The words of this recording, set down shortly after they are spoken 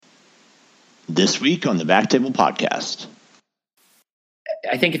This week on the Backtable Podcast.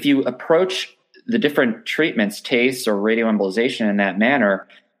 I think if you approach the different treatments, TACE or radioembolization, in that manner,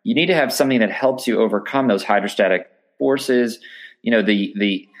 you need to have something that helps you overcome those hydrostatic forces. You know,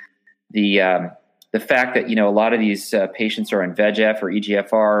 the fact that, you know, a lot of these patients are on VEGF or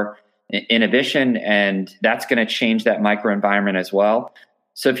EGFR inhibition, and that's going to change that microenvironment as well.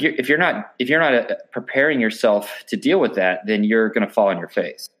 So if you're not preparing yourself to deal with that, then you're going to fall on your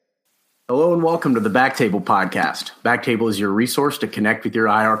face. Hello and welcome to the Backtable Podcast. Backtable is your resource to connect with your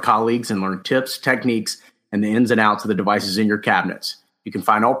IR colleagues and learn tips, techniques, and the ins and outs of the devices in your cabinets. You can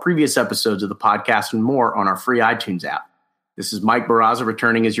find all previous episodes of the podcast and more on our free iTunes app. This is Mike Barraza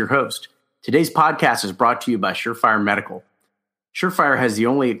returning as your host. Today's podcast is brought to you by Surefire Medical. Surefire has the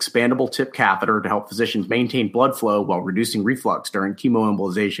only expandable tip catheter to help physicians maintain blood flow while reducing reflux during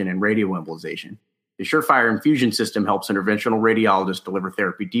chemoembolization and radioembolization. The Surefire infusion system helps interventional radiologists deliver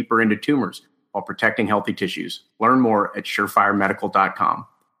therapy deeper into tumors while protecting healthy tissues. Learn more at surefiremedical.com.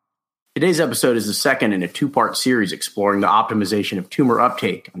 Today's episode is the second in a two-part series exploring the optimization of tumor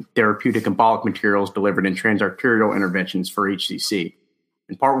uptake on therapeutic embolic materials delivered in transarterial interventions for HCC.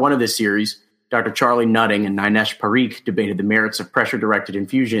 In part one of this series, Dr. Charlie Nutting and Ninesh Parikh debated the merits of pressure-directed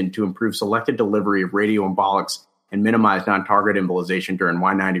infusion to improve selected delivery of radioembolics and minimize non-target embolization during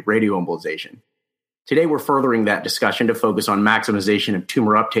Y90 radioembolization. Today, we're furthering that discussion to focus on maximization of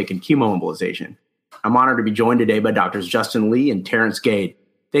tumor uptake and chemoembolization. I'm honored to be joined today by Drs. Justin Lee and Terrence Gade.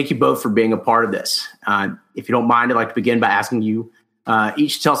 Thank you both for being a part of this. If you don't mind, I'd like to begin by asking you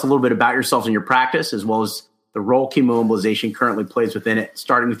each to tell us a little bit about yourselves and your practice, as well as the role chemoembolization currently plays within it.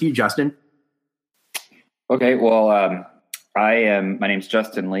 Starting with you, Justin. Okay, well, my name's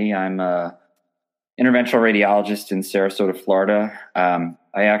Justin Lee. I'm a interventional radiologist in Sarasota, Florida.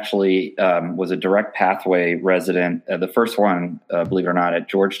 I actually was a direct pathway resident, the first one, believe it or not, at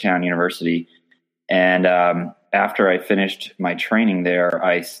Georgetown University. And after I finished my training there,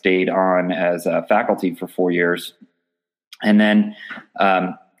 I stayed on as a faculty for 4 years, and then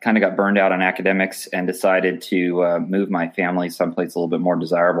kind of got burned out on academics and decided to move my family someplace a little bit more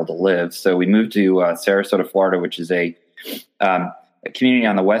desirable to live. So we moved to Sarasota, Florida, which is a community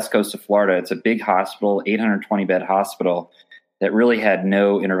on the west coast of Florida. It's a big hospital, 820-bed hospital that really had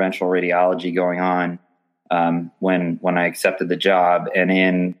no interventional radiology going on when I accepted the job.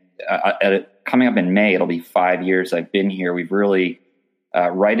 And coming up in May, it'll be 5 years I've been here. We've really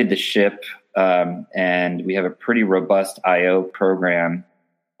righted the ship, and we have a pretty robust IO program,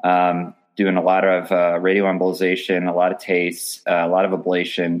 doing a lot of radioembolization, a lot of TACE, a lot of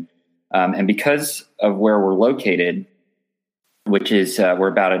ablation. And because of where we're located, which is we're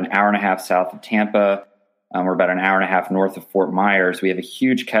about an hour and a half south of Tampa, we're about an hour and a half north of Fort Myers, we have a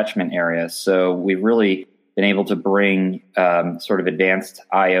huge catchment area. So we've really been able to bring sort of advanced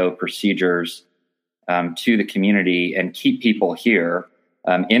IO procedures to the community and keep people here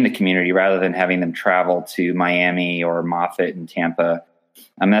in the community rather than having them travel to Miami or Moffitt and Tampa.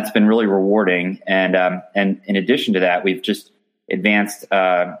 That's been really rewarding. And in addition to that, we've just advanced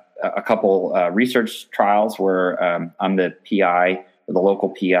a couple research trials where I'm the PI, the local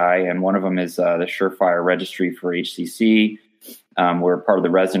PI, and one of them is the Surefire Registry for HCC. We're part of the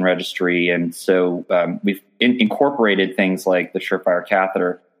Resin Registry, and so we've incorporated things like the Surefire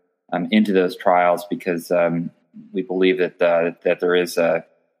catheter into those trials because we believe that there is a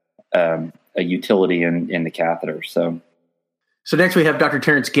utility in the catheter. So next we have Dr.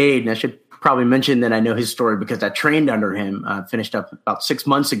 Terrence Gade, and I should probably mention that I know his story because I trained under him, finished up about 6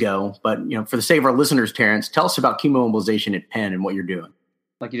 months ago. But for the sake of our listeners, Terrence, tell us about chemoembolization at Penn and what you're doing.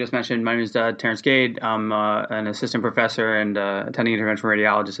 Like you just mentioned, my name is Terrence Gade. I'm an assistant professor and attending interventional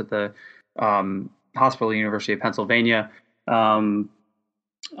radiologist at the Hospital University of Pennsylvania. I'm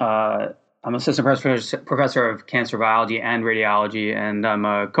assistant professor of cancer biology and radiology, and I'm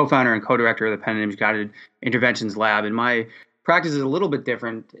a co-founder and co-director of the Penn Image Guided Interventions Lab. And my practice is a little bit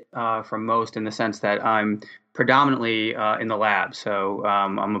different from most in the sense that I'm predominantly in the lab. So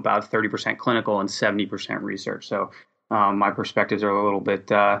I'm about 30% clinical and 70% research. So my perspectives are a little bit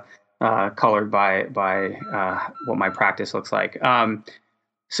colored by what my practice looks like.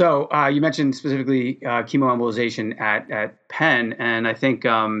 So you mentioned specifically chemoembolization at Penn, and I think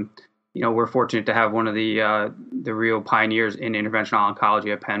we're fortunate to have one of the real pioneers in interventional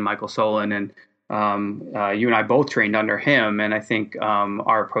oncology at Penn, Michael Solin, and you and I both trained under him, and I think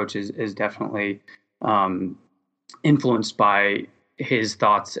our approach is definitely influenced by his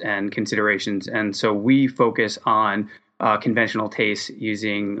thoughts and considerations. And so we focus on conventional TACE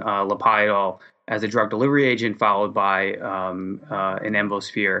using Lipiodol as a drug delivery agent, followed by an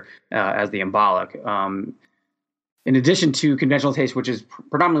Embosphere as the embolic. In addition to conventional TACE, which is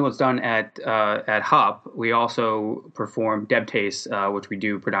predominantly what's done at HUP, we also perform DEB TACE, which we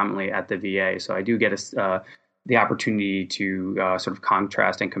do predominantly at the VA. So I do get the opportunity to sort of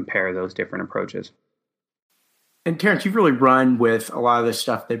contrast and compare those different approaches. And Terrence, you've really run with a lot of the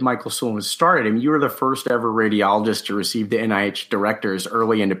stuff that Michael Sullivan started. I mean, you were the first ever radiologist to receive the NIH Director's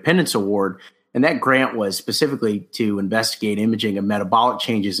Early Independence Award. And that grant was specifically to investigate imaging of metabolic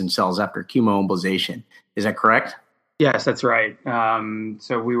changes in cells after chemoembolization. Is that correct? Yes, that's right.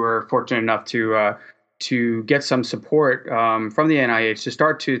 So we were fortunate enough to get some support from the NIH to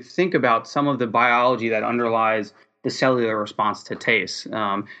start to think about some of the biology that underlies the cellular response to TACE,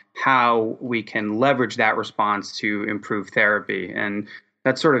 how we can leverage that response to improve therapy. And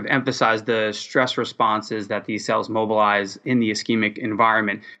that sort of emphasized the stress responses that these cells mobilize in the ischemic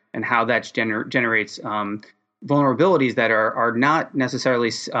environment and how that generates vulnerabilities that are not necessarily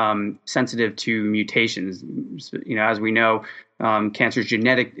sensitive to mutations. As we know, cancer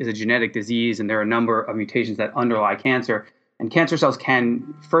is a genetic disease, and there are a number of mutations that underlie cancer. And cancer cells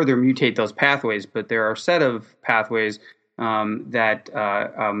can further mutate those pathways, but there are a set of pathways that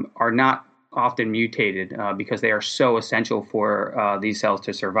are not often mutated because they are so essential for these cells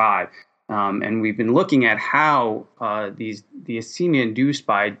to survive. And we've been looking at how the ischemia induced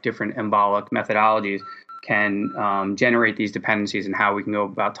by different embolic methodologies can generate these dependencies and how we can go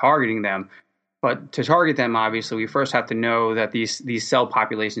about targeting them. But to target them, obviously, we first have to know that these cell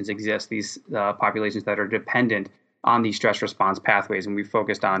populations exist, these populations that are dependent on these stress response pathways. And we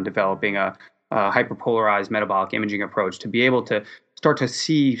focused on developing a hyperpolarized metabolic imaging approach to be able to start to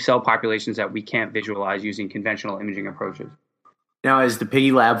see cell populations that we can't visualize using conventional imaging approaches. Now, is the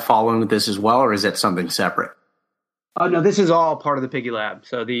Piggy Lab following with this as well, or is that something separate? No, this is all part of the Piggy Lab.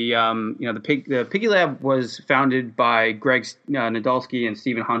 So the Piggy Lab was founded by Greg Nadolsky and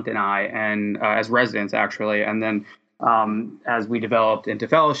Stephen Hunt and I, and as residents actually, and then as we developed into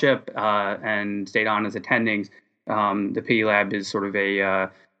fellowship and stayed on as attendings, the Piggy Lab is sort of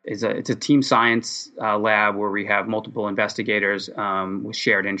it's a team science lab where we have multiple investigators with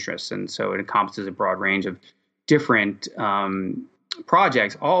shared interests, and so it encompasses a broad range of different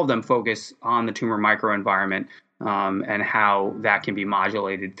projects. All of them focus on the tumor microenvironment and how that can be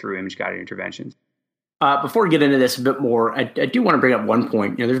modulated through image-guided interventions. Before we get into this a bit more, I do want to bring up one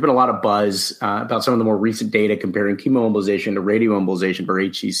point. There's been a lot of buzz about some of the more recent data comparing chemoembolization to radioembolization for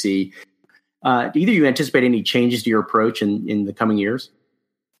HCC. Do either of you anticipate any changes to your approach in the coming years?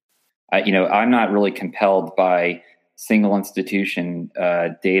 I'm not really compelled by single institution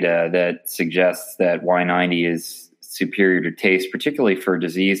data that suggests that Y90 is superior to TACE, particularly for a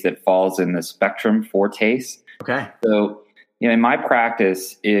disease that falls in the spectrum for TACE. Okay. So, in my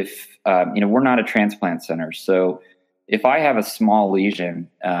practice, if, we're not a transplant center. So if I have a small lesion,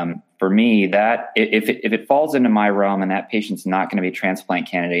 for me, that if it falls into my realm and that patient's not going to be a transplant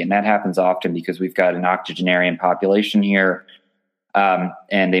candidate, and that happens often because we've got an octogenarian population here,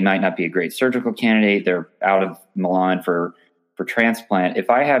 and they might not be a great surgical candidate. They're out of Milan for transplant. If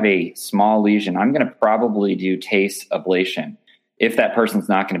I have a small lesion, I'm going to probably do TACE ablation if that person's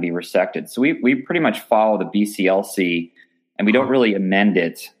not going to be resected. So we pretty much follow the BCLC, and we don't really amend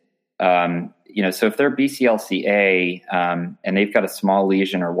it. So if they're BCLC-A and they've got a small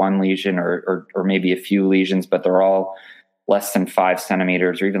lesion or one lesion or maybe a few lesions, but they're all less than 5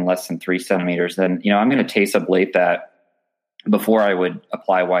 centimeters or even less than 3 centimeters, then I'm going to TACE ablate that before I would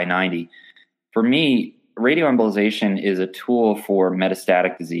apply Y90. For me, radioembolization is a tool for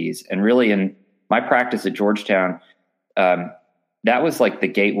metastatic disease. And really in my practice at Georgetown, that was like the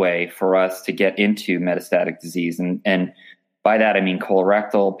gateway for us to get into metastatic disease. And by that, I mean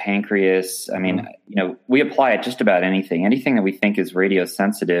colorectal, pancreas. I mean, we apply it just about anything that we think is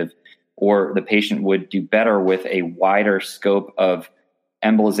radiosensitive or the patient would do better with a wider scope of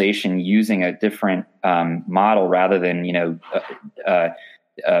embolization using a different model rather than,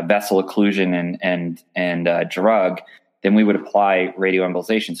 vessel occlusion and drug, then we would apply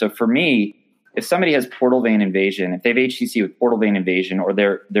radioembolization. So for me, if somebody has portal vein invasion, if they have HCC with portal vein invasion, or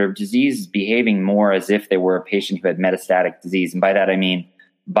their disease is behaving more as if they were a patient who had metastatic disease, and by that I mean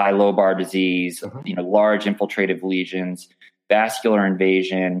bilobar disease, large infiltrative lesions, vascular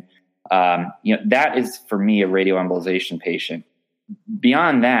invasion, that is for me a radioembolization patient.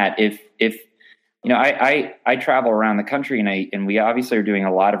 Beyond that, if I travel around the country and we obviously are doing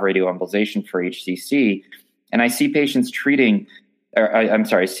a lot of radioembolization for HCC, and I see patients treating,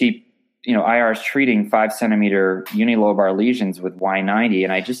 IRs treating 5 centimeter unilobar lesions with Y90.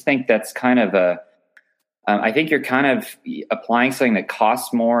 And I just think that's kind of I think you're kind of applying something that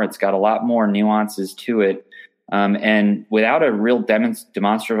costs more. It's got a lot more nuances to it. and without a real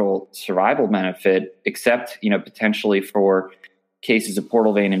demonstrable survival benefit, except potentially for cases of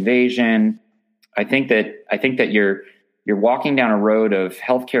portal vein invasion. I think that you're walking down a road of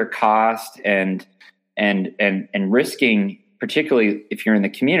healthcare cost and risking, particularly if you're in the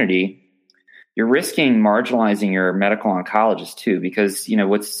community, you're risking marginalizing your medical oncologist too, because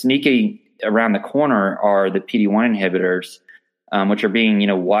what's sneaky around the corner are the PD-1 inhibitors, which are being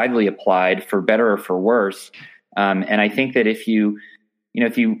widely applied for better or for worse. And I think that if you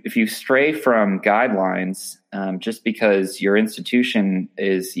stray from guidelines just because your institution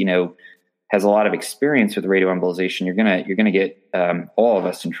is has a lot of experience with radioembolization, you're gonna get all of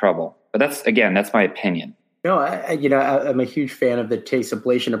us in trouble. But that's my opinion. No, I'm a huge fan of the TACE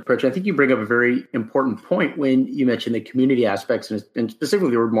ablation approach. I think you bring up a very important point when you mention the community aspects and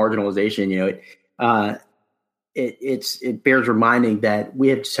specifically the word marginalization. It bears reminding that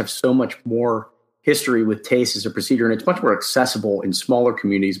we just have so much more history with TACE as a procedure, and it's much more accessible in smaller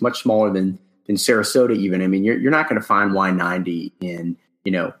communities, much smaller than Sarasota even. I mean, you're not going to find Y90 in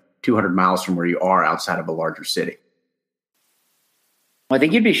 200 miles from where you are outside of a larger city. Well, I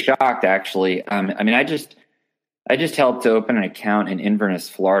think you'd be shocked, actually. I just helped to open an account in Inverness,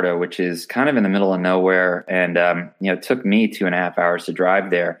 Florida, which is kind of in the middle of nowhere. And, it took me 2.5 hours to drive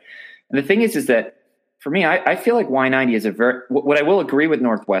there. And the thing is that for me, I feel like Y90 is what I will agree with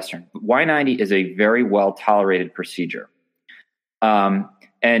Northwestern, Y90 is a very well tolerated procedure. And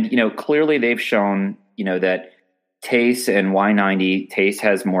clearly they've shown, that TACE and Y90, TACE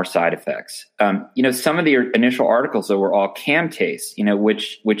has more side effects. Some of the initial articles though were all CAM TACE,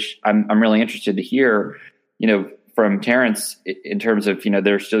 which I'm really interested to hear, from Terrence in terms of,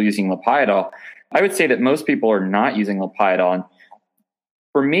 they're still using Lipiodol. I would say that most people are not using Lipiodol. And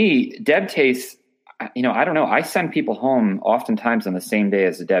for me, Deb TACE, I don't know. I send people home oftentimes on the same day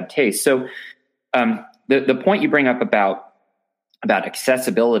as a Deb TACE. So the point you bring up about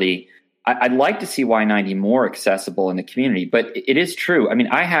accessibility, I'd like to see Y90 more accessible in the community, but it is true. I mean,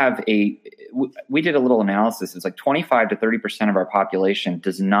 we did a little analysis. It's like 25 to 30% of our population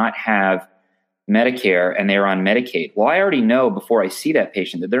does not have Medicare and they're on Medicaid. Well, I already know before I see that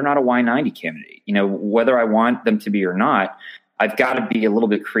patient that they're not a Y90 candidate. Whether I want them to be or not, I've got to be a little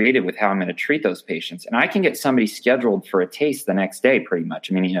bit creative with how I'm going to treat those patients. And I can get somebody scheduled for a TACE the next day pretty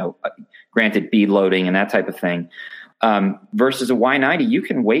much. I mean, granted bead loading and that type of thing. Versus a Y90, you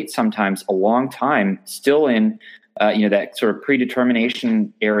can wait sometimes a long time still in, that sort of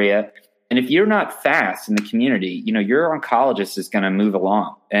predetermination area. And if you're not fast in the community, your oncologist is going to move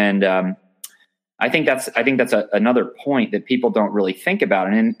along. And I think that's another point that people don't really think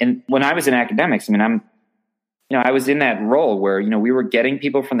about. And when I was in academics, I mean, I was in that role where, we were getting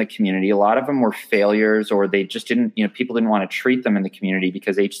people from the community. A lot of them were failures, or they just didn't, people didn't want to treat them in the community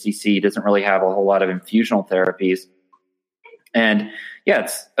because HCC doesn't really have a whole lot of infusional therapies. And yeah,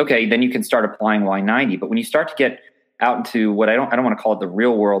 it's okay. Then you can start applying Y90. But when you start to get out into what I don't want to call it the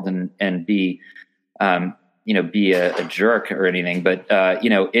real world and be a jerk or anything, but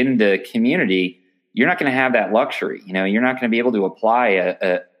in the community, you're not going to have that luxury. You're not going to be able to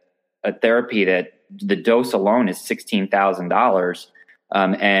apply a therapy that the dose alone is $16,000.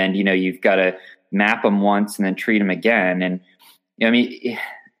 And you've got to map them once and then treat them again. And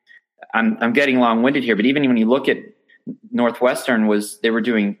I'm getting long-winded here, but even when you look at Northwestern, they were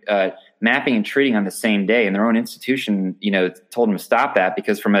doing mapping and treating on the same day, and their own institution, told them to stop that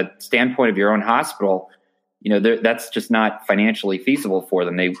because from a standpoint of your own hospital, that's just not financially feasible for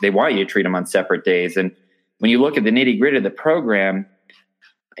them. They want you to treat them on separate days. And when you look at the nitty-gritty of the program,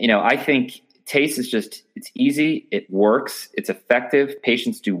 I think TACE is it's easy, it works, it's effective,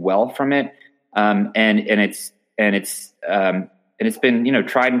 patients do well from it, and it's been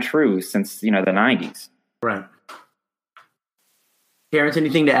tried and true since the 90s. Right. Terrence,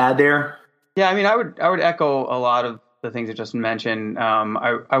 anything to add there? Yeah, I mean, I would echo a lot of the things that Justin mentioned.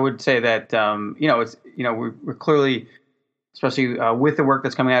 I would say that we're clearly, especially with the work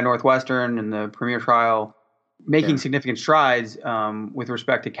that's coming out of Northwestern and the Premier trial, making significant strides with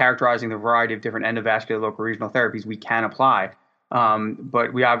respect to characterizing the variety of different endovascular local regional therapies we can apply.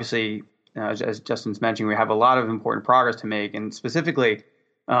 But we obviously, as Justin's mentioning, we have a lot of important progress to make, and specifically.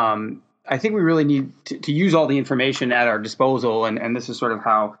 I think we really need to use all the information at our disposal, and this is sort of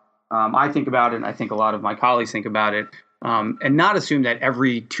how I think about it, and I think a lot of my colleagues think about it, and not assume that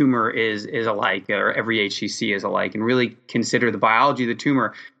every tumor is alike or every HCC is alike, and really consider the biology of the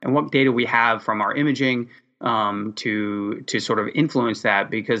tumor and what data we have from our imaging to sort of influence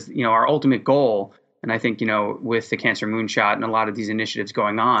that, because our ultimate goal And I think, with the Cancer Moonshot and a lot of these initiatives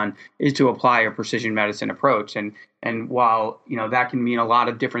going on, is to apply a precision medicine approach. And while, that can mean a lot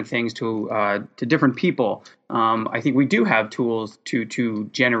of different things to different people, I think we do have tools to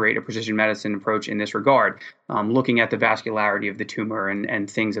generate a precision medicine approach in this regard, looking at the vascularity of the tumor and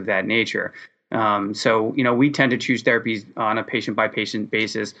things of that nature. So, we tend to choose therapies on a patient-by-patient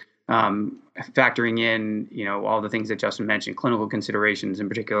basis, factoring in, all the things that Justin mentioned, clinical considerations, in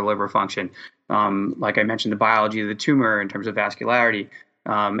particular liver function. Like I mentioned, the biology of the tumor in terms of vascularity.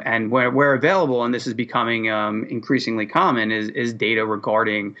 And where available, and this is becoming increasingly common, is data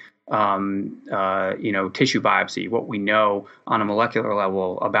regarding tissue biopsy, what we know on a molecular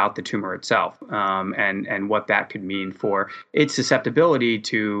level about the tumor itself, and what that could mean for its susceptibility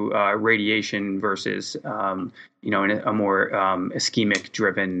to radiation versus in a more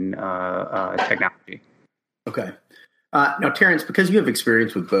ischemic-driven technology. Okay. Now, Terrence, because you have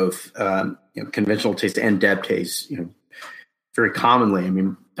experience with both conventional TACE and DEB TACE, very commonly,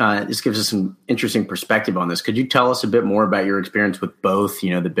 this gives us some interesting perspective on this. Could you tell us a bit more about your experience with both,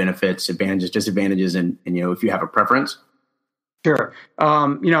 the benefits, advantages, disadvantages, and if you have a preference? Sure.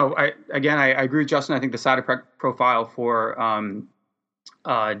 I agree with Justin. I think the side effect profile for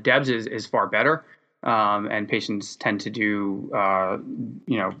DEBs is far better, and patients tend to do,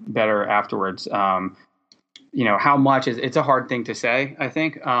 better afterwards. How much it's a hard thing to say, I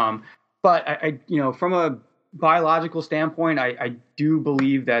think. But I from a biological standpoint, I do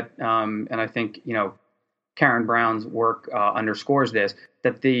believe that, and I think, Karen Brown's work underscores this,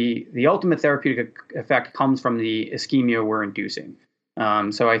 that the ultimate therapeutic effect comes from the ischemia we're inducing.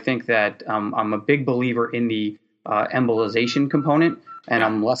 So I think that I'm a big believer in the embolization component, and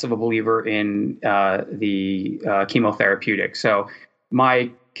I'm less of a believer in the chemotherapeutic. So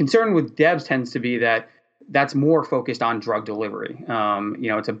my concern with DEBs tends to be that that's more focused on drug delivery.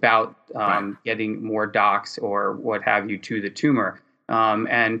 It's about getting more docs or what have you to the tumor.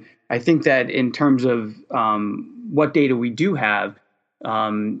 And I think that in terms of what data we do have,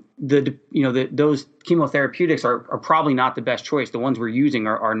 those chemotherapeutics are probably not the best choice. The ones we're using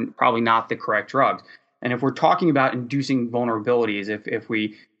are probably not the correct drugs. And if we're talking about inducing vulnerabilities, if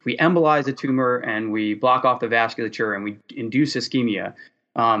we embolize the tumor and we block off the vasculature and we induce ischemia,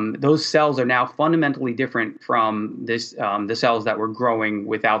 those cells are now fundamentally different from the cells that were growing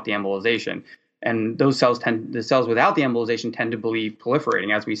without the embolization. And the cells without the embolization tend to be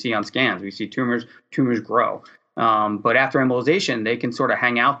proliferating, as we see on scans. We see tumors grow. But after embolization, they can sort of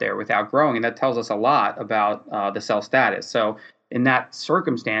hang out there without growing. And that tells us a lot about the cell status. So in that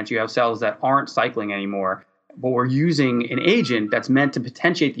circumstance, you have cells that aren't cycling anymore, but we're using an agent that's meant to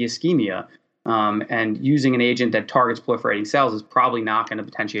potentiate the ischemia. And using an agent that targets proliferating cells is probably not going to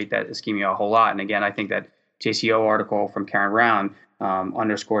potentiate that ischemia a whole lot. And again, I think that JCO article from Karen Brown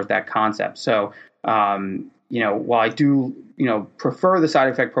underscores that concept. So, while I do, prefer the side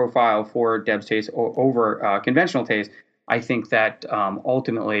effect profile for DEBs TACE over conventional TACE, I think that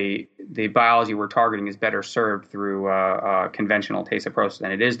ultimately the biology we're targeting is better served through a conventional TACE approach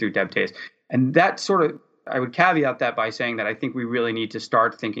than it is through DEB TACE. And that sort of, I would caveat that by saying that I think we really need to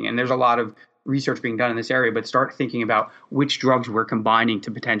start thinking, and there's a lot of research being done in this area, but start thinking about which drugs we're combining to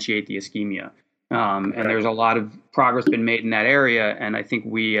potentiate the ischemia. And there's a lot of progress been made in that area. And I think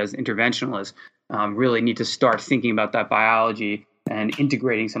we as interventionalists really need to start thinking about that biology and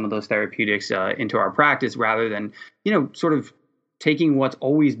integrating some of those therapeutics into our practice rather than, sort of taking what's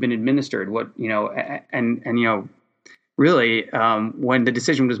always been administered, really, when the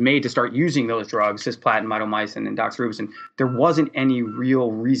decision was made to start using those drugs, cisplatin, mitomycin, and doxorubicin, there wasn't any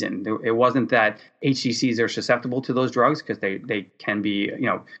real reason. It wasn't that HCCs are susceptible to those drugs, because they can be,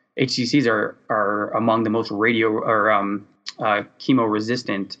 HCCs are among the most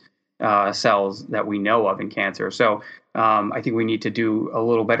chemo-resistant cells that we know of in cancer. So I think we need to do a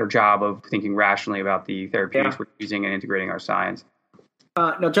little better job of thinking rationally about the therapeutics we're using and integrating our science.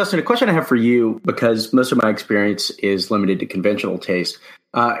 Now, Justin, a question I have for you, because most of my experience is limited to conventional TACE.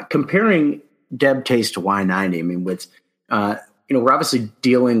 Comparing DEB TACE to Y90, we're obviously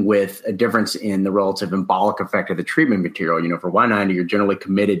dealing with a difference in the relative embolic effect of the treatment material. For Y90, you're generally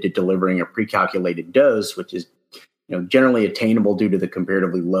committed to delivering a pre-calculated dose, which is generally attainable due to the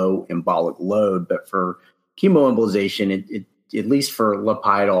comparatively low embolic load. But for chemoembolization, it at least for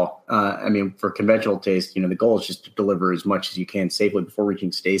Lepidol, for conventional TACE, the goal is just to deliver as much as you can safely before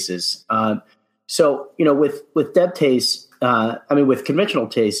reaching stasis. With DEB TACE, with conventional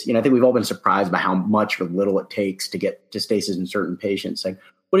TACE, I think we've all been surprised by how much or little it takes to get to stasis in certain patients. Like,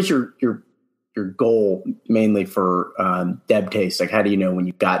 what is your goal mainly for DEB TACE? Like, how do you know when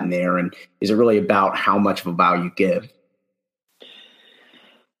you've gotten there, and is it really about how much of a value you give?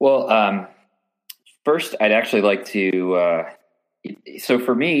 Well, First, I'd actually like to. So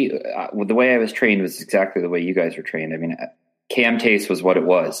for me, the way I was trained was exactly the way you guys were trained. I mean, CAM-TACE was what it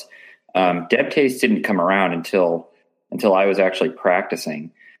was. DEB-TACE didn't come around until I was actually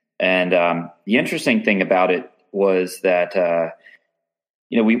practicing. And the interesting thing about it was that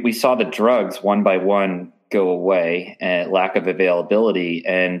we saw the drugs one by one go away and lack of availability.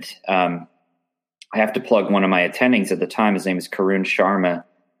 And I have to plug one of my attendings at the time. His name is Karun Sharma.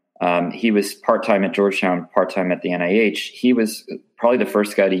 He was part-time at Georgetown, part-time at the NIH. He was probably the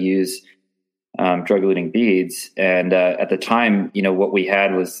first guy to use drug-eluting beads. And at the time, what we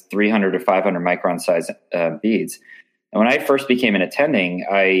had was 300 to 500 micron size beads. And when I first became an attending,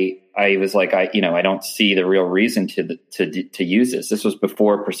 I was like, I don't see the real reason to use this. This was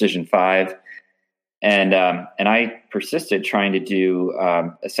before Precision 5. And I persisted trying to do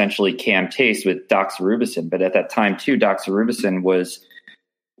essentially CAM-TACE with doxorubicin. But at that time, too, doxorubicin was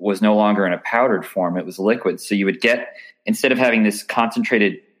no longer in a powdered form. It was liquid. So you would get, instead of having this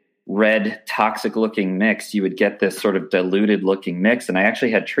concentrated red toxic looking mix, you would get this sort of diluted looking mix. And I actually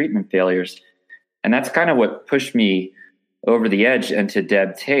had treatment failures. And that's kind of what pushed me over the edge into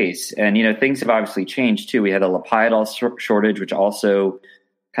DEB-TACE. And, things have obviously changed too. We had a Lipiodol shortage, which also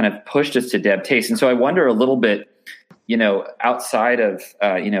kind of pushed us to DEB-TACE. And so I wonder a little bit, outside of,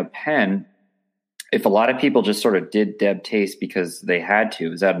 Penn, if a lot of people just sort of did DEB-TACE because they had to. It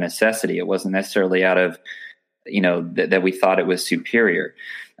was out of necessity. It wasn't necessarily out of, that we thought it was superior.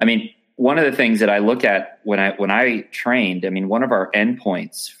 I mean, one of the things that I look at when I trained, I mean, one of our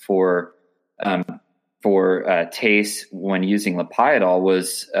endpoints for TACE when using Lipiodol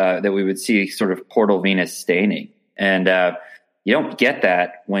was that we would see sort of portal venous staining. And you don't get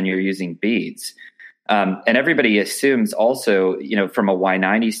that when you're using beads. And everybody assumes also, from a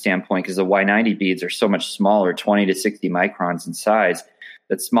Y90 standpoint, because the Y90 beads are so much smaller, 20 to 60 microns in size,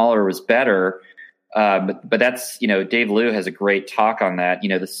 that smaller was better. But that's, Dave Liu has a great talk on that.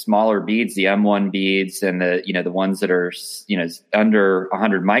 The smaller beads, the M1 beads, and the ones that are, under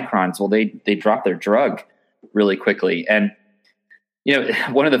 100 microns, well, they drop their drug really quickly. And,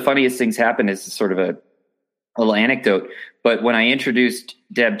 one of the funniest things happened is sort of a little anecdote. But when I introduced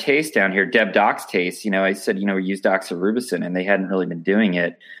DEB-TACE down here, DEB-DOX-TACE, I said, use doxorubicin, and they hadn't really been doing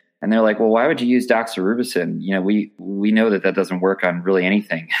it. And they're like, well, why would you use doxorubicin? We know that doesn't work on really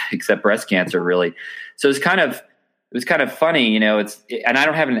anything except breast cancer, really. So it was kind of funny, and I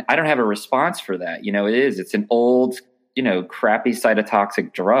don't have a response for that. It's an old, crappy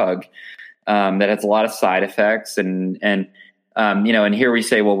cytotoxic drug that has a lot of side effects. And here we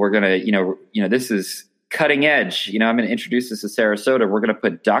say, well, we're going to, this is cutting edge. I'm going to introduce this to Sarasota. We're going to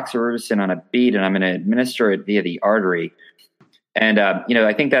put doxorubicin on a bead, and I'm going to administer it via the artery. And,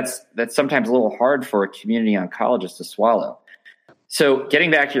 I think that's sometimes a little hard for a community oncologist to swallow. So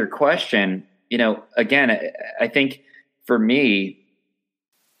getting back to your question, again, I think for me,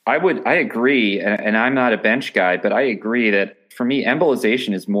 I agree, and I'm not a bench guy, but I agree that for me,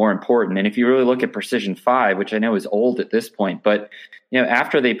 embolization is more important. And if you really look at Precision 5, which I know is old at this point, but,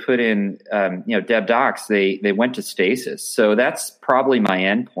 after they put in, DEB-DOX, they went to stasis. So that's probably my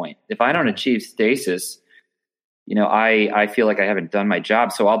endpoint. If I don't achieve stasis, I feel like I haven't done my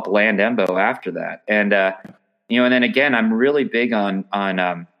job. So I'll bland embo after that. And, and then again, I'm really big on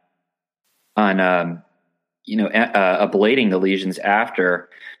ablating the lesions after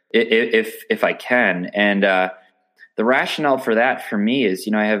if I can. And, the rationale for that for me is,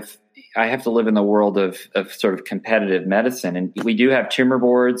 I have to live in the world of sort of competitive medicine, and we do have tumor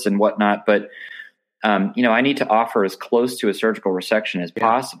boards and whatnot, but, I need to offer as close to a surgical resection as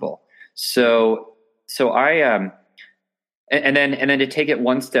possible. So I, and then to take it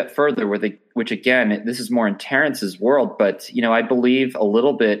one step further which again, this is more in Terrence's world, but, I believe a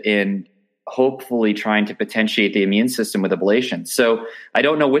little bit in hopefully trying to potentiate the immune system with ablation. So I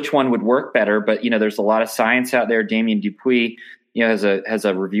don't know which one would work better, but, there's a lot of science out there. Damien Dupuis, has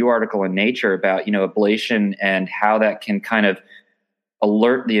a review article in Nature about, ablation and how that can kind of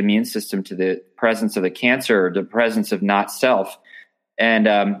alert the immune system to the presence of the cancer or the presence of not self. And,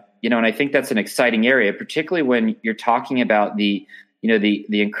 and I think that's an exciting area, particularly when you're talking about the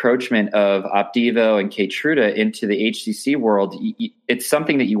encroachment of Opdivo and Keytruda into the HCC world. It's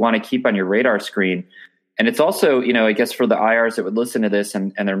something that you want to keep on your radar screen. And it's also, I guess for the IRs that would listen to this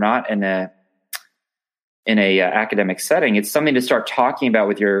and they're not in a academic setting, it's something to start talking about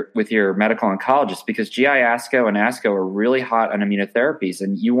with your medical oncologist, because GI ASCO and ASCO are really hot on immunotherapies.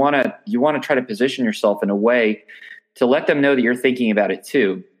 And you want to try to position yourself in a way to let them know that you're thinking about it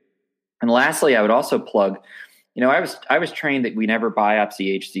too. And lastly, I would also plug, I was trained that we never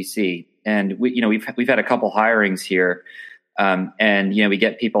biopsy HCC, and we've had a couple hirings here, And we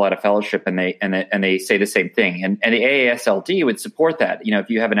get people out of fellowship, and they say the same thing. And the AASLD would support that. If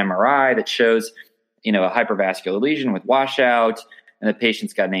you have an MRI that shows a hypervascular lesion with washout, and the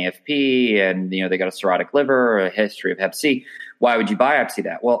patient's got an AFP, and they got a cirrhotic liver or a history of Hep C, why would you biopsy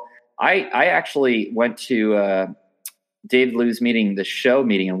that? Well, I actually went to Dave Liu's meeting, the show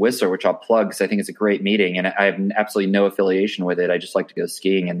meeting in Whistler, which I'll plug because I think it's a great meeting, and I have absolutely no affiliation with it. I just like to go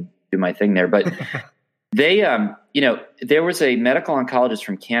skiing and do my thing there. But they, there was a medical oncologist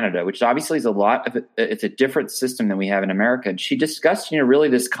from Canada, which obviously is it's a different system than we have in America. And she discussed, really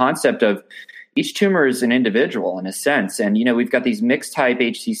this concept of each tumor is an individual in a sense. And, we've got these mixed type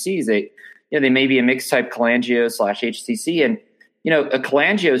HCCs. They may be a mixed type cholangio/HCC. And, a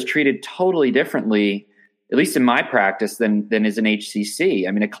cholangio is treated totally differently, at least in my practice, than is an HCC.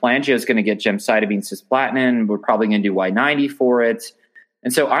 I mean, a cholangio is going to get gemcitabine cisplatin. We're probably going to do Y90 for it.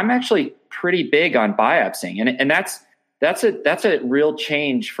 And so I'm actually pretty big on biopsying. And that's a real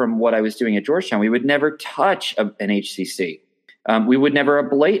change from what I was doing at Georgetown. We would never touch an HCC. We would never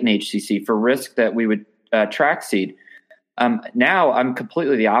ablate an HCC for risk that we would track seed. Now I'm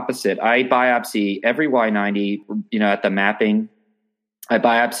completely the opposite. I biopsy every Y90, at the mapping. I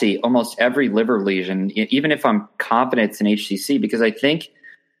biopsy almost every liver lesion, even if I'm confident it's an HCC, because I think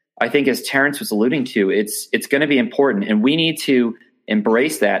as Terrence was alluding to, it's going to be important, and we need to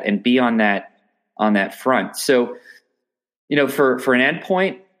embrace that and be on that front. So, for an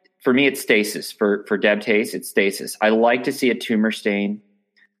endpoint, for me, it's stasis. For Deb TACE, it's stasis. I like to see a tumor stain.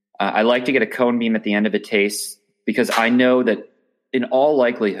 I like to get a cone beam at the end of a TACE because I know that in all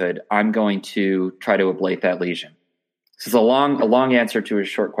likelihood, I'm going to try to ablate that lesion. This is a long answer to a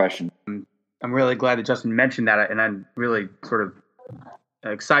short question. I'm really glad that Justin mentioned that, and I'm really sort of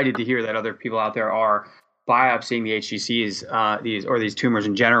excited to hear that other people out there are biopsying the HCCs, these tumors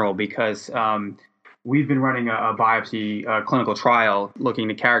in general, because we've been running a biopsy clinical trial looking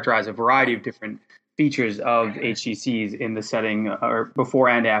to characterize a variety of different features of HCCs in the setting or before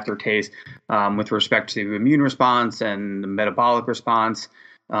and after TACE with respect to immune response and the metabolic response.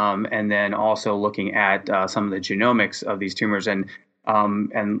 And then also looking at some of the genomics of these tumors. And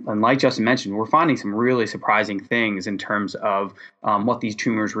like Justin mentioned, we're finding some really surprising things in terms of what these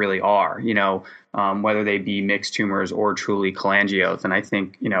tumors really are, whether they be mixed tumors or truly cholangiomas. And I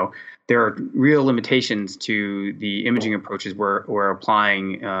think, there are real limitations to the imaging approaches we're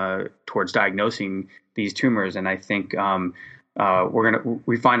applying towards diagnosing these tumors. And I think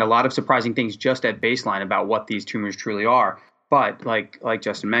we find a lot of surprising things just at baseline about what these tumors truly are. But like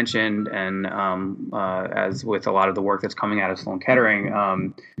Justin mentioned, and as with a lot of the work that's coming out of Sloan Kettering,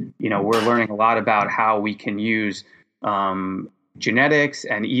 we're learning a lot about how we can use genetics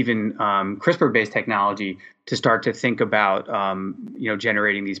and even CRISPR-based technology to start to think about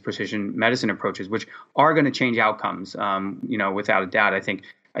generating these precision medicine approaches, which are going to change outcomes. Without a doubt. I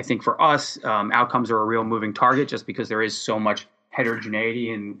think for us, outcomes are a real moving target, just because there is so much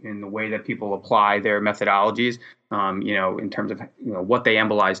heterogeneity in the way that people apply their methodologies, in terms of, what they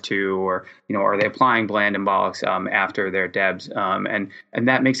embolize to, or, are they applying bland embolics after their DEBs? And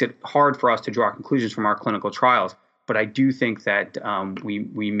that makes it hard for us to draw conclusions from our clinical trials. But I do think that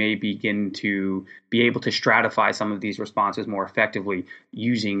we may begin to be able to stratify some of these responses more effectively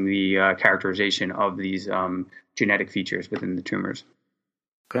using the characterization of these genetic features within the tumors.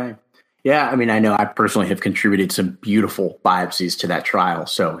 Okay. Yeah, I mean, I know I personally have contributed some beautiful biopsies to that trial.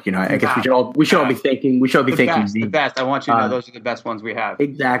 So, I guess we should all be thanking the best. I want you to know those are the best ones we have.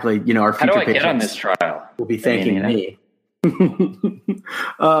 Exactly. Our future How do I get on this trial? Will be thanking me.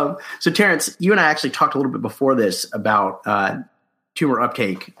 So, Terrence, you and I actually talked a little bit before this about tumor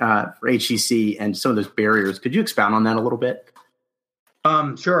uptake for HCC and some of those barriers. Could you expound on that a little bit?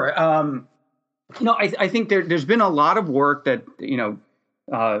 Sure. I think there's been a lot of work that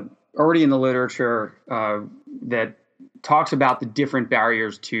already in the literature that talks about the different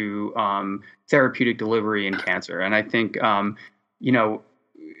barriers to therapeutic delivery in cancer. And I think,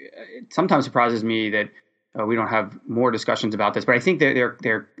 it sometimes surprises me that we don't have more discussions about this, but I think that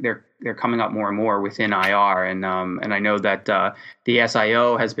they're coming up more and more within IR. And I know that the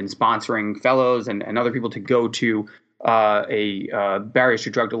SIO has been sponsoring fellows and other people to go to a barriers to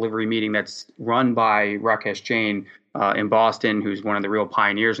drug delivery meeting that's run by Rakesh Jain in Boston, who's one of the real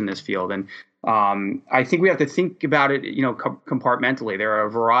pioneers in this field. And I think we have to think about it, compartmentally. There are a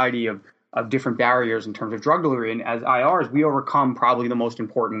variety of different barriers in terms of drug delivery. And as IRs, we overcome probably the most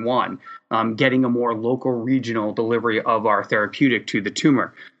important one, getting a more local regional delivery of our therapeutic to the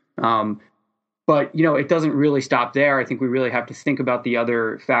tumor. But, it doesn't really stop there. I think we really have to think about the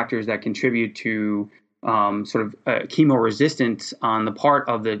other factors that contribute to sort of chemo resistance on the part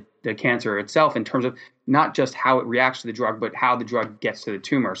of the cancer itself in terms of not just how it reacts to the drug, but how the drug gets to the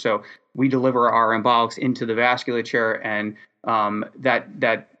tumor. So we deliver our embolics into the vasculature, and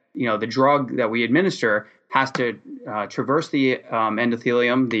the drug that we administer has to traverse the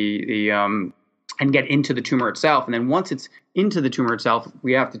endothelium, and get into the tumor itself. And then once it's into the tumor itself,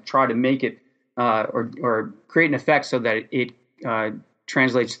 we have to try to make it or create an effect so that it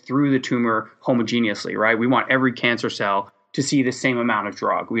translates through the tumor homogeneously, right? We want every cancer cell to see the same amount of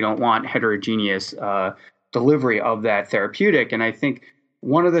drug. We don't want heterogeneous delivery of that therapeutic. And I think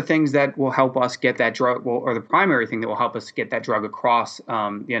one of the things that will help us get that drug, or the primary thing that will help us get that drug across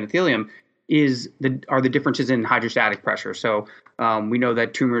the endothelium, are the differences in hydrostatic pressure. So we know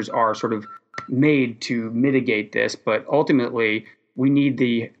that tumors are sort of made to mitigate this, but ultimately we need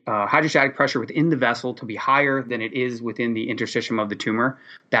the hydrostatic pressure within the vessel to be higher than it is within the interstitium of the tumor.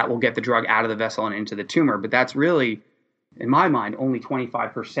 That will get the drug out of the vessel and into the tumor. But that's really, in my mind, only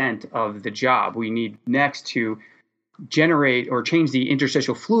 25% of the job. We need next to generate or change the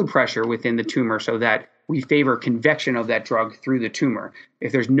interstitial fluid pressure within the tumor so that we favor convection of that drug through the tumor.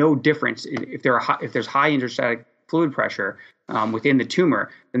 If there's no difference, if there's high interstatic fluid pressure within the tumor,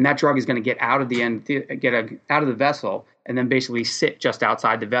 then that drug is going to get out of the vessel and then basically sit just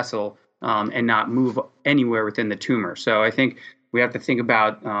outside the vessel and not move anywhere within the tumor. So I think we have to think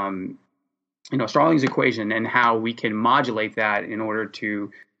about Starling's equation and how we can modulate that in order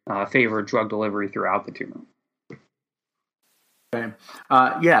to favor drug delivery throughout the tumor. Okay.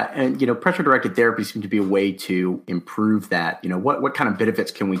 And pressure-directed therapy seems to be a way to improve that. What kind of benefits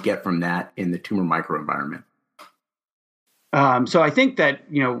can we get from that in the tumor microenvironment? So I think that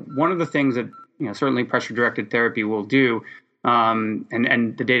one of the things that certainly pressure-directed therapy will do,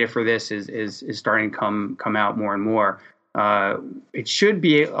 and the data for this is starting to come out more and more. It should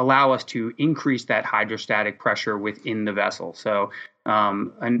allow us to increase that hydrostatic pressure within the vessel. So,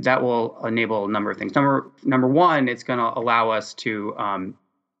 and that will enable a number of things. Number one, it's going to allow us to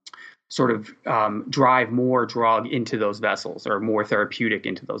drive more drug into those vessels, or more therapeutic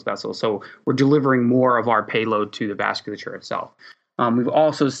into those vessels. So we're delivering more of our payload to the vasculature itself. We've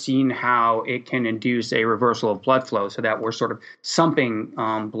also seen how it can induce a reversal of blood flow so that we're sort of sumping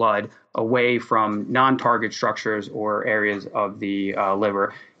blood away from non-target structures or areas of the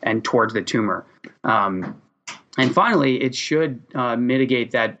liver and towards the tumor. And finally, it should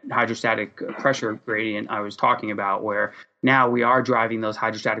mitigate that hydrostatic pressure gradient I was talking about, where now we are driving those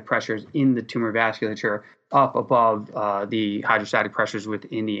hydrostatic pressures in the tumor vasculature up above the hydrostatic pressures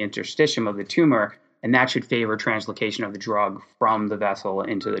within the interstitium of the tumor, and that should favor translocation of the drug from the vessel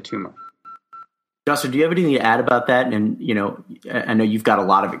into the tumor. Justin, do you have anything to add about that? And, I know you've got a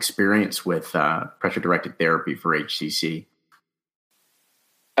lot of experience with pressure-directed therapy for HCC.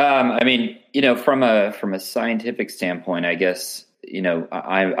 From a scientific standpoint, I guess,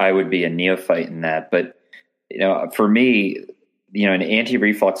 I would be a neophyte in that. But, for me, an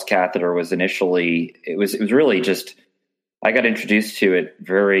anti-reflux catheter was initially, it was really just, I got introduced to it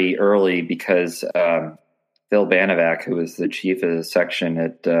very early because Phil Banovac, who was the chief of the section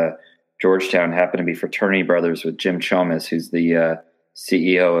at Georgetown, happened to be fraternity brothers with Jim Chomas, who's the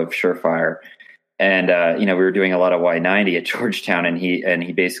CEO of Surefire. And, we were doing a lot of Y90 at Georgetown, and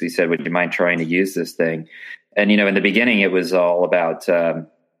he basically said, would you mind trying to use this thing? And, in the beginning, it was all about,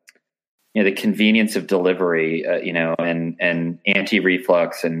 the convenience of delivery, and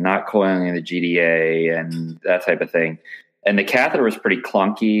anti-reflux and not coiling the GDA and that type of thing. And the catheter was pretty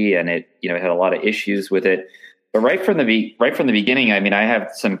clunky, and it had a lot of issues with it. But right from the beginning, I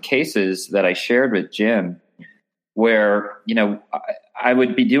have some cases that I shared with Jim where, I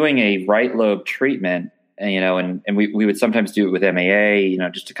would be doing a right lobe treatment, and we would sometimes do it with MAA,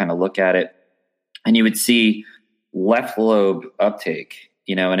 just to kind of look at it. And you would see left lobe uptake,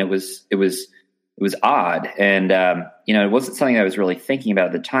 and it was odd. And, it wasn't something I was really thinking about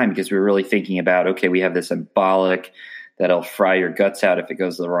at the time, because we were really thinking about, okay, we have this embolic that'll fry your guts out if it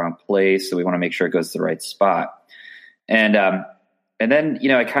goes to the wrong place. So we want to make sure it goes to the right spot. And then,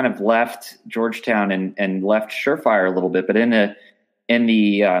 I kind of left Georgetown and left Surefire a little bit, but in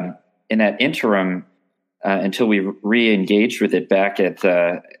that interim, until we re-engaged with it back in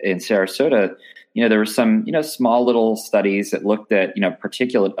Sarasota, there were some, small little studies that looked at,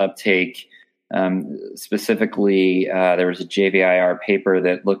 particulate uptake. Specifically, there was a JVIR paper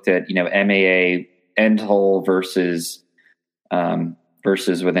that looked at, MAA end hole versus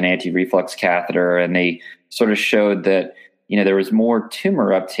with an anti-reflux catheter. And they sort of showed that, there was more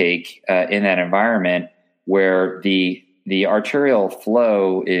tumor uptake in that environment where the arterial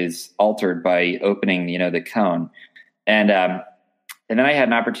flow is altered by opening, the cone. And then I had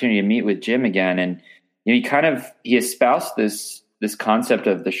an opportunity to meet with Jim again, and he espoused this concept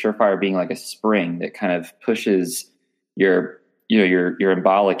of the Surefire being like a spring that kind of pushes your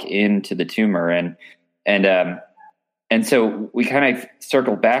embolic into the tumor, and so we kind of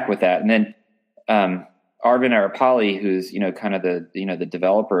circled back with that, and then Arvind Arapali, who's kind of the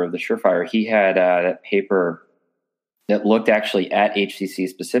developer of the Surefire, he had that paper that looked actually at HCC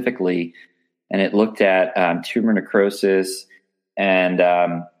specifically, and it looked at tumor necrosis and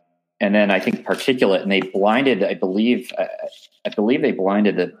then I think particulate, and they blinded, I believe they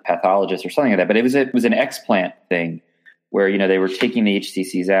blinded the pathologist or something like that. But it was an explant thing where they were taking the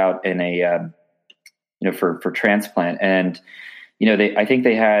HCCs out in a for transplant, and I think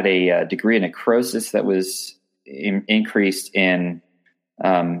they had a degree of necrosis that was increased in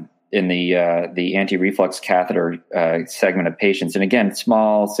the anti-reflux catheter segment of patients. And again,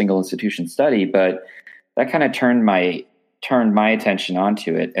 small single institution study, but that kind of turned my attention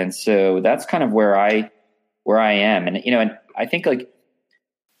onto it. And so that's kind of where I am. And, and I think like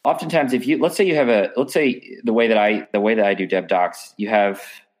oftentimes let's say the way that I do Deb Docs, you have,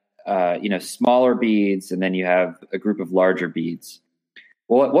 smaller beads, and then you have a group of larger beads.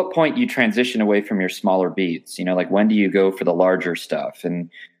 Well, at what point do you transition away from your smaller beads? Like when do you go for the larger stuff? And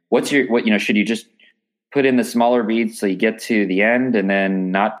should you just put in the smaller beads so you get to the end and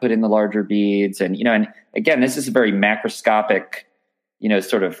then not put in the larger beads? And, and again, this is a very macroscopic,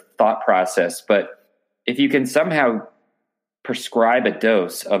 sort of thought process. But if you can somehow prescribe a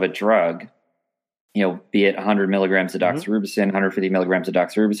dose of a drug, be it 100 milligrams of doxorubicin, 150 milligrams of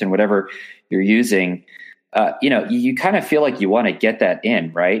doxorubicin, whatever you're using, you kind of feel like you want to get that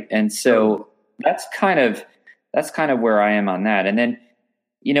in, right? And so that's kind of where I am on that. And then,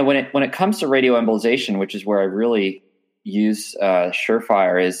 when it comes to radioembolization, which is where I really use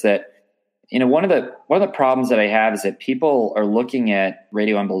Surefire, is that one of the problems that I have is that people are looking at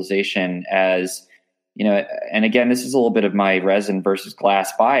radioembolization as and again, this is a little bit of my resin versus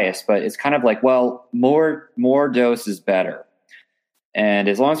glass bias, but it's kind of like, well, more dose is better. And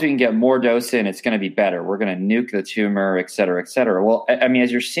as long as we can get more dose in, it's going to be better. We're going to nuke the tumor, et cetera, et cetera. Well, I mean,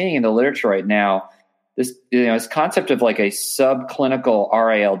 as you're seeing in the literature right now, this concept of like a subclinical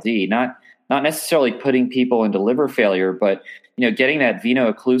RALD, not necessarily putting people into liver failure, but, getting that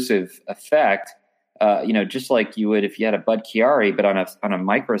veno-occlusive effect, just like you would if you had a Budd-Chiari, but on a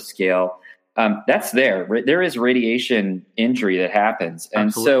micro scale, that's there. There is radiation injury that happens. And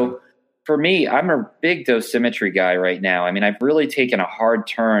Absolutely. So for me, I'm a big dosimetry guy right now. I mean, I've really taken a hard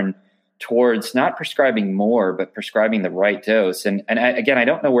turn towards not prescribing more, but prescribing the right dose. And again, I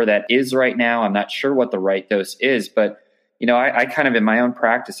don't know where that is right now. I'm not sure what the right dose is, but, I kind of, in my own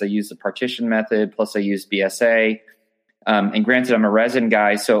practice, I use the partition method, plus I use BSA. And granted, I'm a resin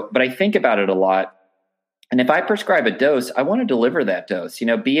guy, but I think about it a lot. And if I prescribe a dose, I want to deliver that dose,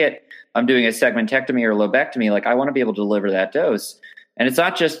 be it I'm doing a segmentectomy or lobectomy, like I want to be able to deliver that dose. And it's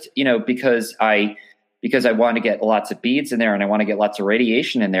not just, because I want to get lots of beads in there and I want to get lots of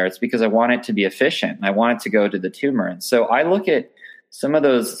radiation in there. It's because I want it to be efficient. I want it to go to the tumor. And so I look at some of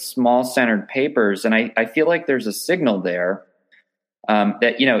those small centered papers and I feel like there's a signal there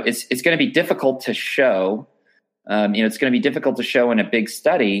that, it's going to be difficult to show. It's going to be difficult to show in a big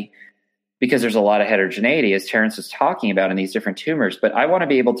study because there's a lot of heterogeneity, as Terrence was talking about, in these different tumors. But I want to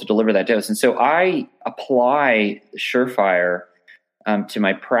be able to deliver that dose. And so I apply Surefire to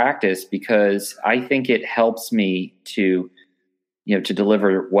my practice because I think it helps me to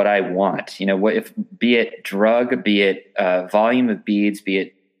deliver what I want. Be it drug, be it volume of beads,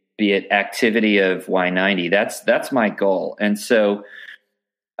 be it activity of Y90. That's my goal. And so,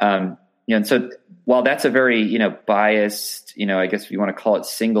 and so while that's a very, biased, I guess if you want to call it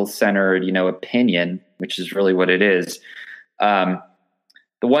single-centered, opinion, which is really what it is. The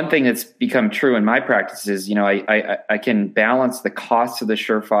one thing that's become true in my practice is, I can balance the cost of the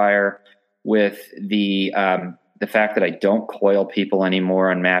Surefire with the fact that I don't coil people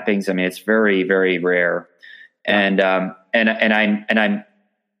anymore on mappings. I mean, it's very, very rare. And I'm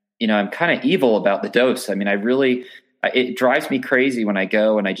kind of evil about the dose. I mean, it drives me crazy when I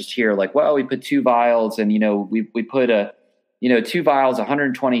go and I just hear like, well, we put 2 vials and, we put 2 vials,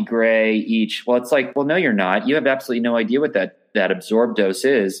 120 gray each. Well, it's like, well, no, you're not. You have absolutely no idea what that absorbed dose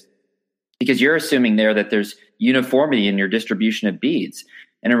is because you're assuming there that there's uniformity in your distribution of beads.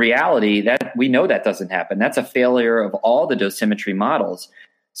 And in reality, that we know that doesn't happen. That's a failure of all the dosimetry models.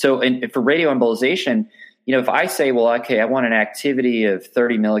 So for radioembolization, if I say, well, okay, I want an activity of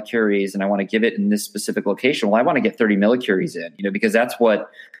 30 millicuries and I want to give it in this specific location, well, I want to get 30 millicuries in, because that's what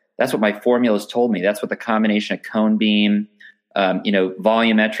my formulas told me. That's what the combination of cone beam,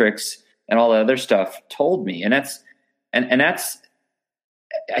 volumetrics and all the other stuff told me. And that's,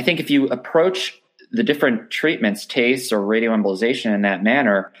 I think if you approach the different treatments, TACE or radioembolization in that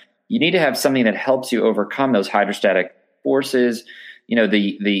manner, you need to have something that helps you overcome those hydrostatic forces.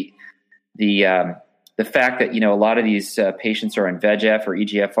 The fact that, a lot of these patients are on VEGF or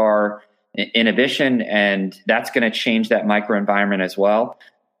EGFR inhibition, and that's going to change that microenvironment as well.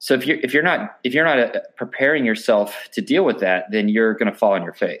 So if you're not preparing yourself to deal with that, then you're going to fall on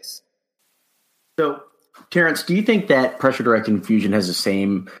your face. So, Terrence, do you think that pressure-directed infusion has the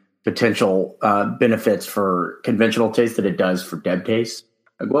same potential benefits for conventional TACE that it does for DEB TACE?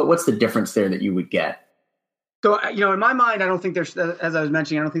 What's the difference there that you would get? So, in my mind, I don't think there's, as I was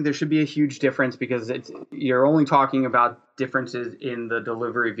mentioning, I don't think there should be a huge difference because you're only talking about differences in the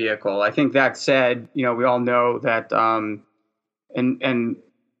delivery vehicle. I think that said, we all know that,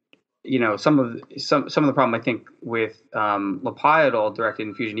 some of the problem I think with Lipiodol directed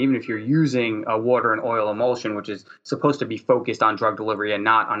infusion, even if you're using a water and oil emulsion, which is supposed to be focused on drug delivery and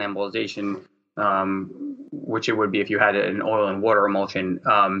not on embolization, which it would be if you had an oil and water emulsion,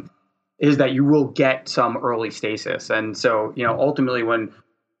 is that you will get some early stasis. And so, ultimately when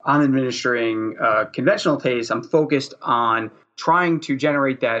I'm administering conventional TACE, I'm focused on trying to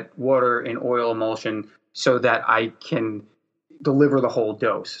generate that water and oil emulsion so that I can deliver the whole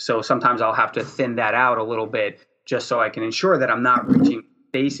dose. So sometimes I'll have to thin that out a little bit just so I can ensure that I'm not reaching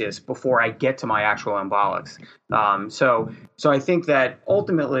stasis before I get to my actual embolics. So I think that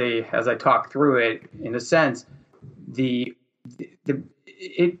ultimately, as I talk through it, in a sense, and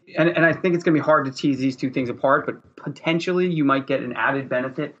I think it's going to be hard to tease these two things apart, but potentially you might get an added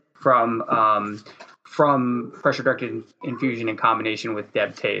benefit from pressure-directed infusion in combination with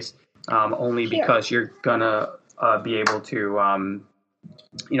DEB TACE, only because you're gonna be able to,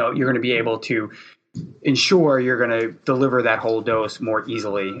 you're going to be able to ensure you're going to deliver that whole dose more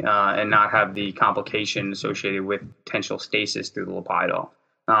easily and not have the complication associated with potential stasis through the Lipiodol.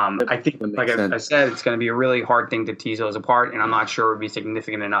 I think, like I said, it's going to be a really hard thing to tease those apart, and I'm not sure it would be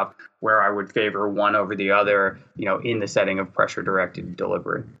significant enough where I would favor one over the other, in the setting of pressure-directed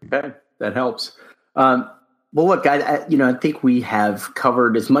delivery. Okay, that helps. Well, look, I think we have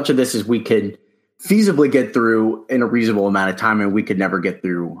covered as much of this as we could feasibly get through in a reasonable amount of time, and we could never get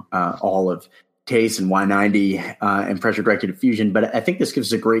through all of TACE and Y90 and pressure-directed infusion, but I think this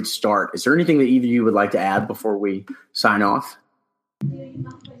gives us a great start. Is there anything that either of you would like to add before we sign off?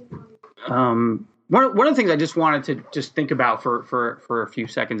 One of the things I just wanted to just think about for a few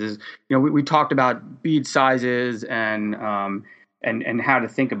seconds is, we talked about bead sizes and how to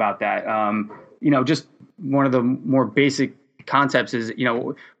think about that. Just one of the more basic concepts is,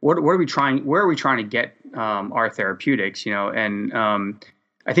 where are we trying to get our therapeutics, and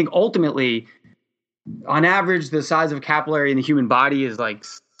I think ultimately, on average, the size of a capillary in the human body is like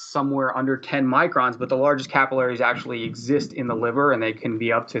somewhere under 10 microns, but the largest capillaries actually exist in the liver, and they can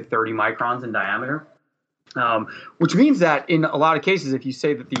be up to 30 microns in diameter. Which means that in a lot of cases, if you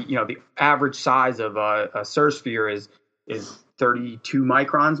say that the average size of a SIR sphere is 32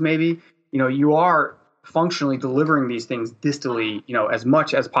 microns, maybe, you are functionally delivering these things distally, as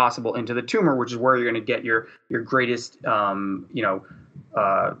much as possible into the tumor, which is where you're going to get your greatest,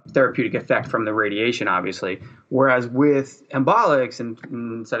 therapeutic effect from the radiation, obviously. Whereas with embolics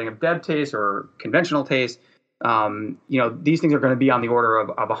and setting up DEB TACE or conventional TACE, these things are going to be on the order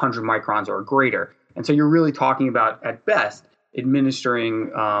of 100 microns or greater. And so you're really talking about, at best, administering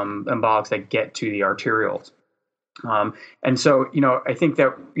embolics that get to the arterioles. And so, I think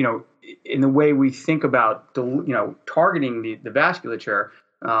that, in the way we think about, targeting the vasculature,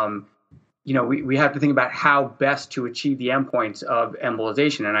 we have to think about how best to achieve the endpoints of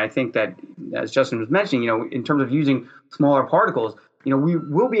embolization. And I think that, as Justin was mentioning, in terms of using smaller particles, we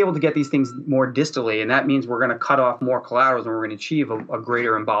will be able to get these things more distally. And that means we're going to cut off more collaterals and we're going to achieve a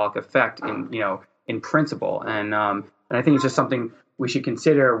greater embolic effect in principle. And I think it's just something we should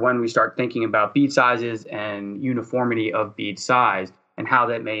consider when we start thinking about bead sizes and uniformity of bead size and how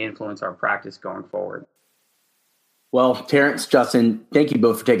that may influence our practice going forward. Well, Terrence, Justin, thank you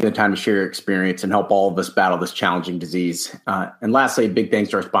both for taking the time to share your experience and help all of us battle this challenging disease. And lastly, a big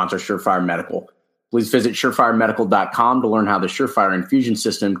thanks to our sponsor, Surefire Medical. Please visit surefiremedical.com to learn how the Surefire infusion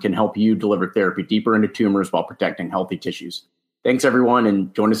system can help you deliver therapy deeper into tumors while protecting healthy tissues. Thanks, everyone,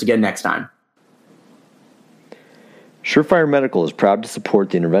 and join us again next time. Surefire Medical is proud to support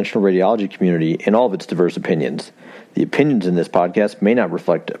the interventional radiology community in all of its diverse opinions. The opinions in this podcast may not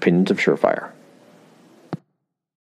reflect opinions of Surefire.